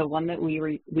software. The one that we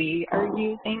are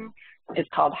using is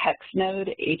called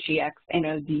HexNode,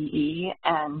 H-E-X-N-O-D-E,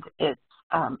 and it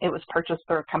was purchased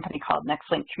through a company called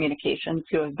NextLink Communications,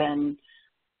 who have been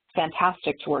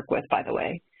fantastic to work with, by the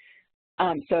way.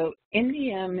 So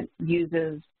MDM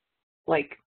uses,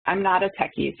 like, I'm not a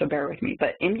techie, so bear with me,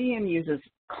 but MDM uses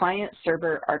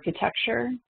client-server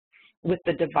architecture with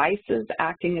the devices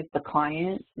acting as the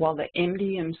client, while the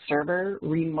MDM server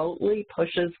remotely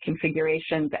pushes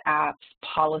configurations, apps,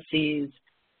 policies,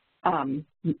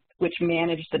 which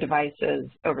manage the devices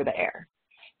over the air.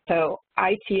 So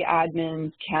IT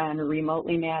admins can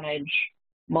remotely manage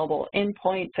mobile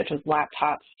endpoints such as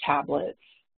laptops, tablets,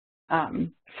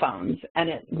 phones, and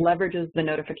it leverages the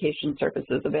notification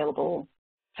services available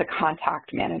to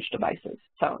contact managed devices.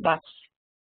 So that's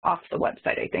off the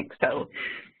website, I think. So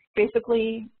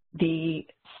basically, the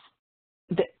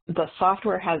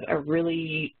software has a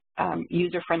really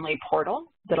user-friendly portal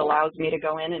that allows me to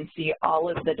go in and see all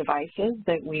of the devices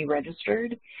that we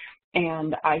registered,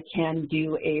 and I can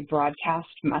do a broadcast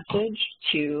message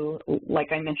to,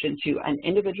 like I mentioned, to an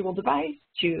individual device,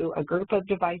 to a group of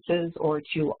devices, or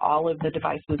to all of the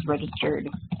devices registered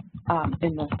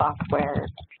in the software.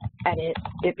 And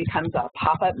it becomes a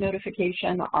pop-up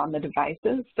notification on the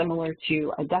devices, similar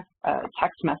to a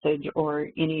text message or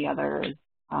any other,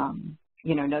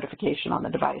 you know, notification on the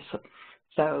device.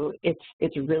 So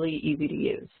it's really easy to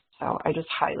use. So I just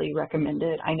highly recommend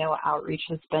it. I know outreach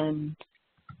has been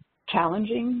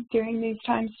challenging during these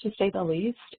times, to say the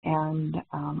least, and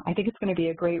I think it's going to be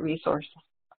a great resource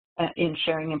in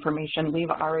sharing information. We've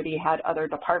already had other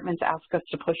departments ask us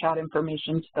to push out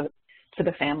information to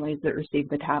the families that receive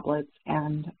the tablets,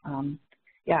 and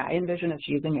yeah, I envision us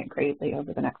using it greatly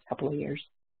over the next couple of years.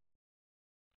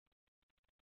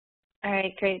 All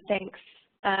right, great, thanks.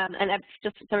 And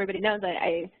just so everybody knows,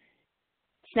 I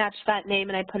snatched that name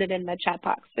and I put it in the chat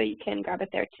box, so you can grab it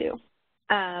there too.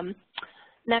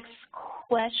 Next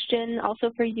question,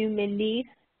 also for you, Mindy.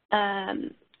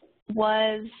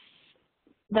 Was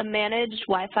the managed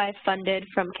Wi-Fi funded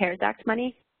from CARES Act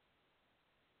money?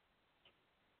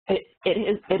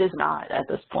 It is not at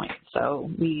this point.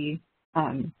 So we,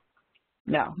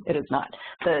 no, it is not.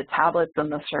 The tablets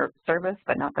and the service,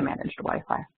 but not the managed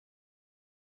Wi-Fi.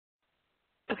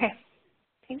 Okay,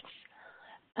 thanks.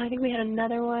 I think we had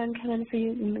another one come in for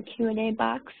you in the Q&A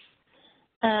box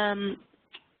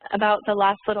about the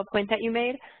last little point that you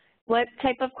made. What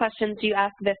type of questions do you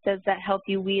ask VISTAs that help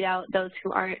you weed out those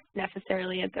who aren't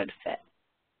necessarily a good fit?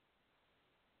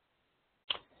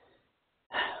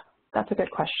 That's a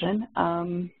good question.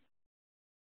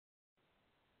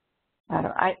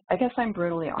 I guess I'm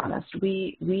brutally honest.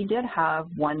 We did have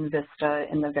one VISTA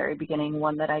in the very beginning,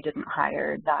 one that I didn't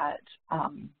hire, that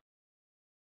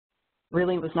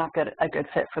really was not a good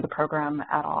fit for the program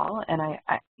at all. And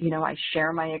I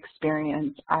share my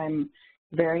experience. I'm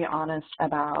very honest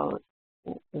about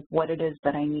what it is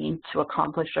that I need to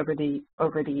accomplish over the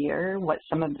year, what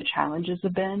some of the challenges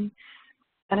have been.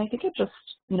 And I think it just,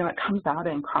 it comes out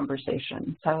in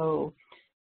conversation. So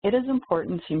it is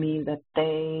important to me that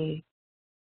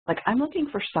I'm looking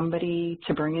for somebody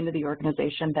to bring into the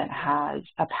organization that has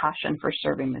a passion for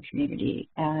serving the community,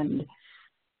 and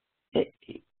that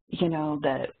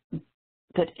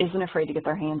isn't afraid to get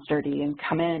their hands dirty and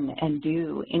come in and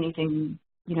do anything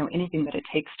that it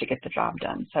takes to get the job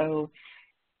done. So,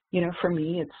 for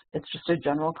me, it's just a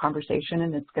general conversation,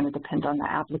 and it's going to depend on the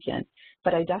applicant.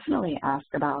 But I definitely ask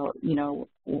about,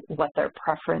 what their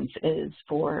preference is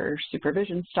for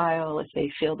supervision style, if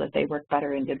they feel that they work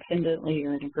better independently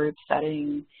or in a group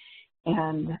setting.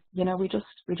 And, we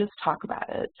just talk about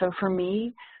it. So for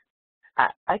me,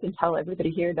 I can tell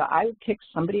everybody here that I would pick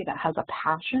somebody that has a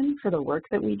passion for the work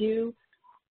that we do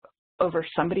over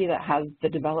somebody that has the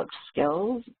developed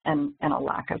skills and a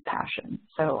lack of passion.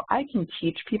 So I can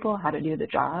teach people how to do the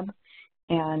job,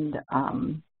 and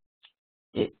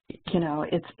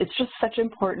it's just such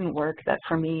important work that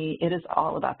for me it is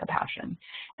all about the passion.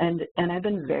 And I've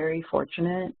been very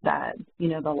fortunate that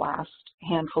the last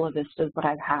handful of VISTAs that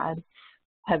I've had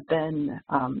have been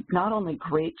not only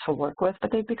great to work with,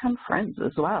 but they've become friends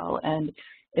as well. And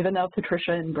even though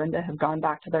Patricia and Brenda have gone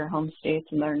back to their home states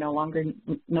and they're no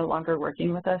longer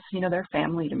working with us, they're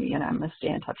family to me, and I'm going to stay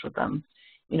in touch with them,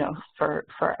 for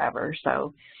forever.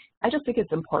 So I just think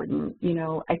it's important.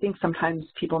 I think sometimes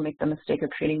people make the mistake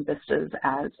of treating VISTAs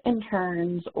as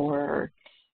interns or,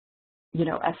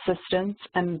 assistants,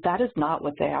 and that is not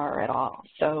what they are at all.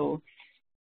 So,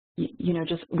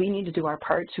 we need to do our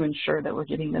part to ensure that we're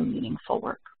giving them meaningful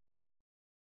work.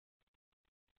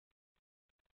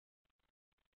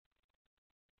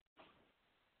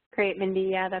 Great, Mindy.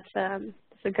 Yeah, that's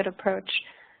a good approach.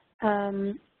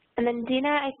 And then Dina,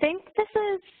 I think this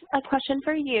is a question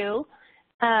for you.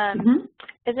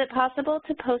 Is it possible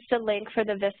to post a link for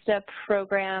the VISTA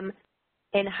program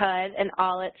in HUD and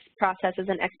all its processes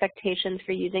and expectations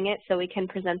for using it so we can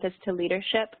present this to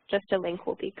leadership? Just a link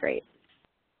will be great.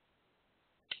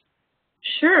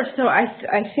 Sure. So I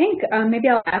think maybe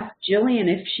I'll ask Jillian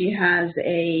if she has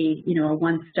a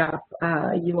one-stop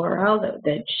URL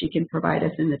that she can provide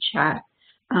us in the chat.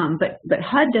 But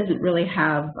HUD doesn't really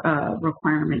have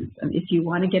requirements. If you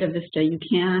want to get a VISTA, you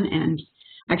can. And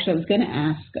actually, I was going to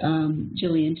ask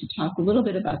Jillian to talk a little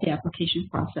bit about the application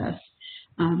process,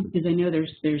 because I know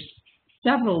there's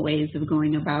several ways of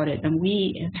going about it. And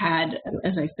we have had,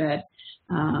 as I said,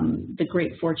 the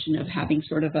great fortune of having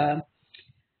sort of a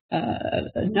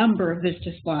number of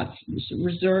VISTA slots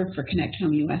reserved for Connect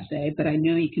Home USA, but I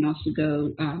know you can also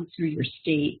go through your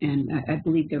state, and I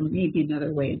believe there may be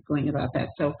another way of going about that.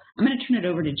 So I'm going to turn it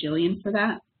over to Jillian for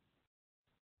that.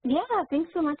 Yeah,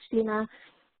 thanks so much, Dina.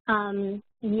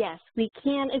 Yes, we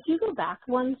can. If you go back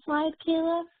one slide,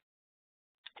 Caleb,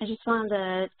 I just wanted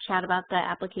to chat about the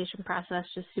application process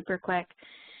just super quick.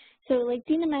 So like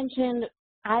Dina mentioned,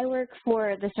 I work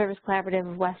for the Service Collaborative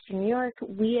of Western New York.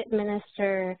 We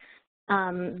administer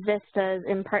VISTAs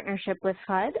in partnership with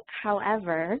HUD.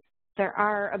 However, there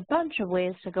are a bunch of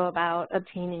ways to go about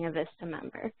obtaining a VISTA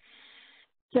member.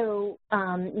 So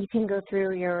you can go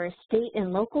through your state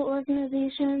and local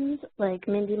organizations. Like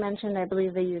Mindy mentioned, I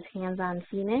believe they use Hands On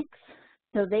Phoenix.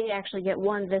 So they actually get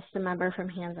one VISTA member from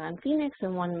Hands On Phoenix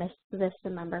and one VISTA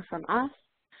member from us.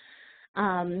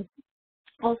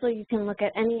 Also, you can look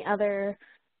at any other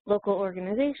local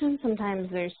organizations. Sometimes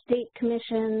there's state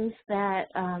commissions that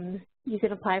you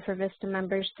can apply for VISTA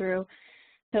members through.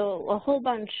 So a whole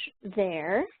bunch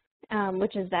there,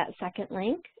 which is that second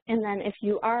link. And then if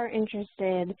you are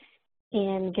interested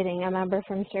in getting a member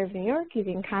from Serve New York, you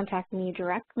can contact me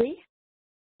directly,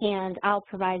 and I'll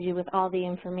provide you with all the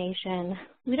information.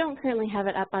 We don't currently have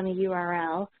it up on a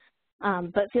URL,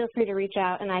 but feel free to reach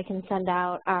out and I can send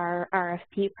out our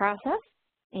RFP process.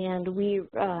 And we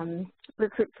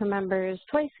recruit for members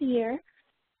twice a year,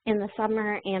 in the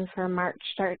summer and for March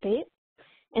start date.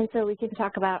 And so we can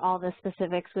talk about all the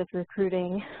specifics with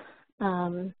recruiting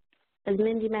as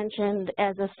Mindy mentioned,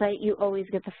 as a site, you always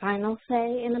get the final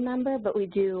say in a member, but we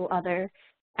do other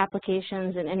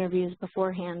applications and interviews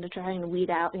beforehand to try and weed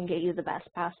out and get you the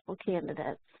best possible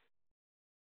candidates.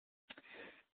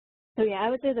 So yeah, I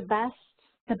would say the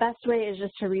best way is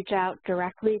just to reach out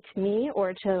directly to me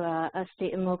or to a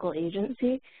state and local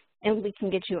agency, and we can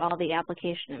get you all the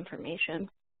application information.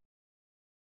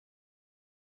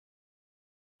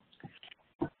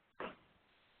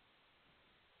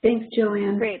 Thanks,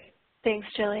 Jillian. Great. Thanks,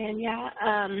 Jillian. Yeah,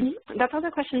 that's all the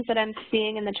questions that I'm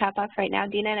seeing in the chat box right now,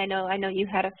 Dina. And I know you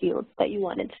had a few that you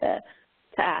wanted to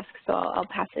ask, so I'll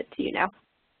pass it to you now.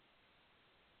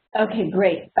 Okay,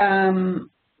 great.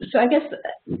 So I guess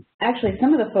actually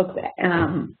some of the folks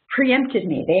preempted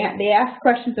me. They asked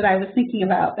questions that I was thinking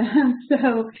about.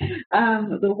 So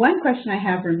the one question I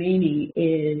have remaining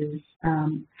is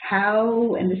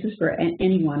how, and this is for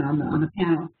anyone on the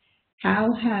panel,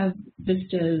 how have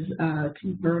VISTAs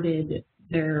converted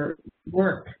their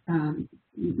work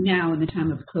now in the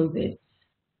time of COVID?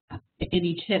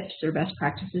 Any tips or best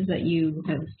practices that you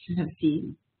have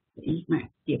seen that you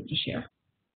might be able to share?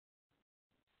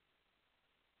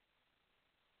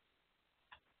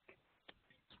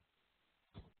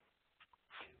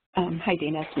 Hi,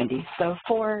 Dana, it's Mindy. So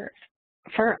for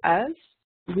us,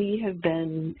 we have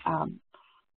been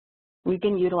we've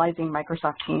been utilizing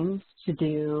Microsoft Teams to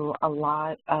do a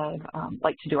lot of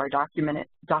to do our document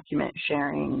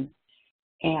sharing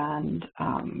and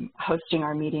hosting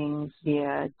our meetings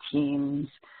via Teams.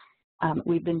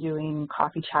 We've been doing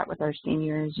coffee chat with our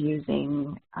seniors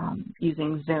using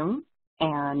Zoom,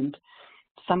 and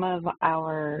some of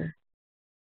our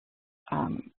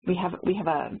we have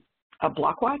a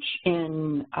block watch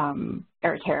in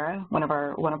Eritrea, one of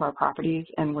our properties,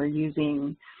 and we're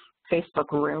using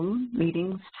Facebook Room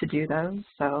meetings to do those.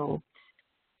 So,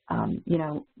 you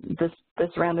know,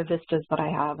 this round of VISTAs that I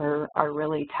have are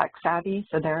really tech savvy,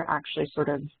 so they're actually sort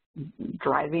of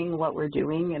driving what we're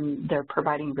doing, and they're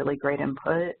providing really great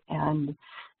input. And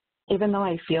even though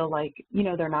I feel like, you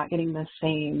know, they're not getting the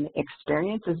same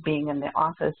experience as being in the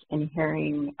office and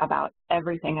hearing about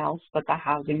everything else that the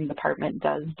housing department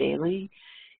does daily,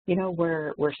 you know,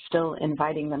 we're still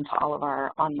inviting them to all of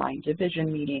our online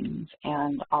division meetings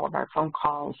and all of our phone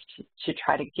calls to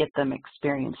try to get them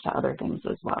experience to other things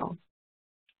as well.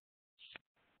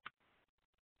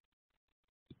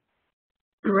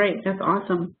 Great, that's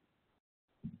awesome.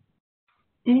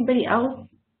 Anybody else?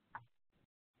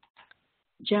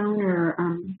 Joan or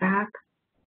back?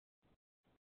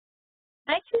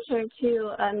 I can share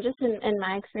too, just in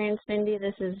my experience, Mindy,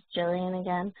 this is Jillian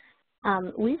again.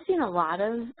 We've seen a lot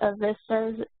of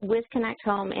VISTAs with Connect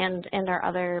Home and our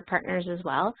other partners as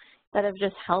well that have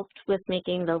just helped with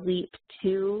making the leap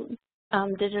to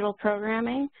digital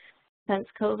programming since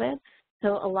COVID.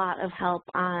 So a lot of help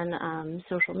on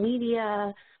social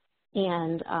media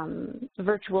and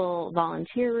virtual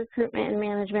volunteer recruitment and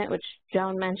management, which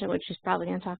Joan mentioned, which she's probably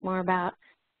going to talk more about.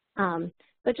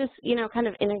 But just, you know, kind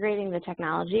of integrating the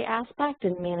technology aspect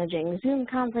and managing Zoom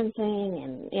conferencing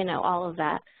and, you know, all of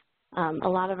that. A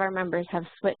lot of our members have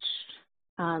switched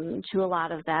to a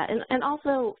lot of that, and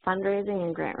also fundraising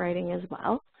and grant writing as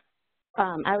well.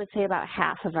 I would say about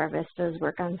half of our VISTAs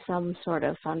work on some sort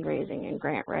of fundraising and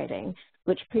grant writing,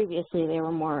 which previously they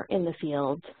were more in the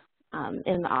field,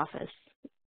 in the office.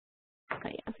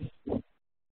 But yeah.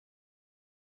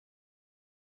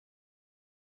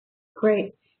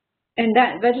 Great. And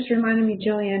that just reminded me,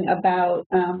 Jillian, about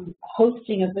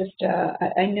hosting a VISTA.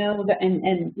 I know that,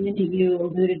 and Mindy, you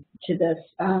alluded to this,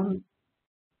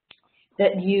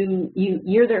 that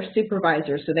you're their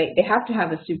supervisor, so they have to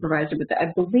have a supervisor, but I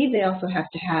believe they also have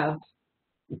to have,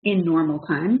 in normal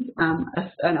times,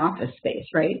 an office space,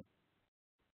 right?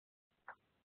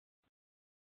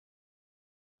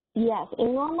 Yes,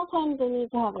 in normal times they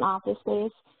need to have an office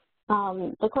space.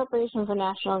 The Corporation for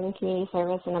National and Community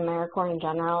Service and AmeriCorps in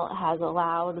general has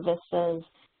allowed VISTAs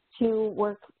to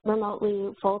work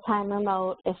remotely, full-time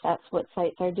remote, if that's what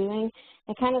sites are doing.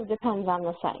 It kind of depends on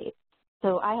the site.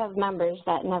 So I have members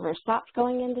that never stopped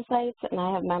going into sites, and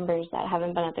I have members that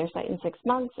haven't been at their site in 6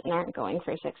 months and aren't going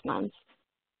for 6 months.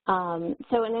 And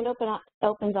it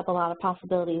opens up a lot of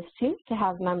possibilities, too, to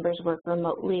have members work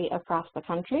remotely across the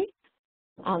country.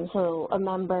 So a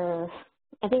member,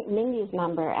 I think Mindy's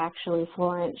member, actually,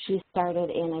 Florence, she started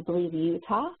in, I believe,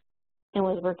 Utah and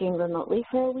was working remotely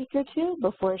for a week or two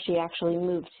before she actually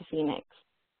moved to Phoenix.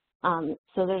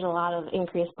 So there's a lot of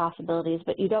increased possibilities,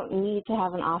 but you don't need to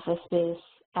have an office space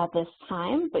at this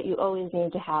time, but you always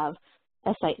need to have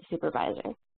a site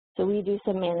supervisor. So we do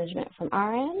some management from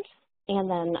our end, and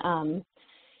then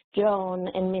Joan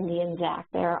and Mindy and Zach,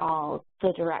 they're all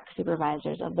the direct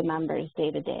supervisors of the members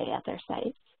day-to-day at their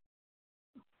sites.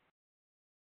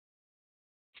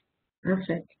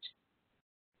 Perfect.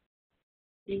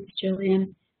 Thanks,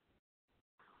 Jillian.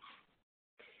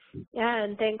 Yeah,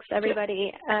 and thanks,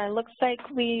 everybody. Looks like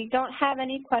we don't have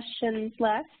any questions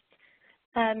left.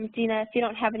 Dina, if you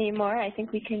don't have any more, I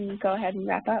think we can go ahead and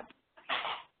wrap up.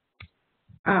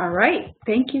 All right.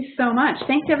 Thank you so much.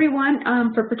 Thanks, everyone,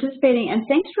 for participating, and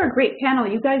thanks for a great panel.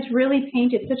 You guys really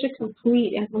painted such a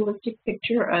complete and holistic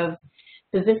picture of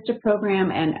the VISTA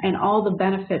program and all the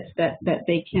benefits that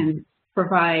they can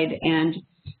provide. And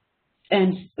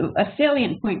a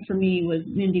salient point for me was,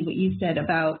 Mindy, what you said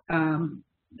about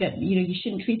that you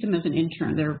shouldn't treat them as an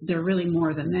intern. They're really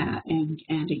more than that, and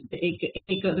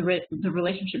the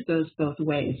relationship goes both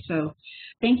ways. So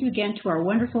thank you again to our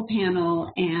wonderful panel,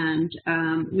 and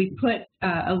we put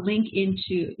a link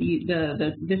into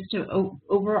the VISTA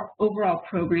overall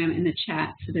program in the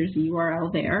chat, so there's a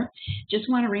URL there. Just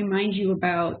want to remind you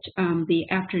about the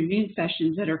afternoon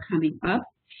sessions that are coming up.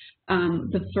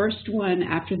 The first one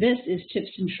after this is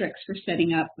tips and tricks for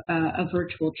setting up a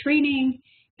virtual training.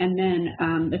 And then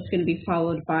that's going to be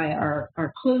followed by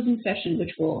our closing session,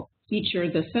 which will feature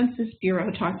the Census Bureau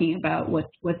talking about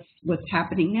what's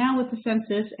happening now with the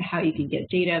census, how you can get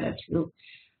data that's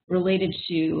related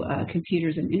to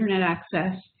computers and internet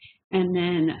access, and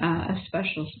then a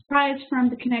special surprise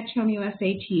from the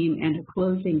ConnectHomeUSA team and a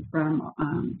closing from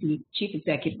the Chief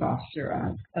Executive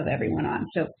Officer of everyone on.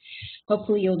 So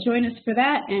hopefully you'll join us for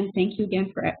that, and thank you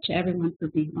again to everyone for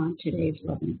being on today's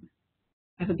webinar.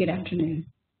 Have a good afternoon.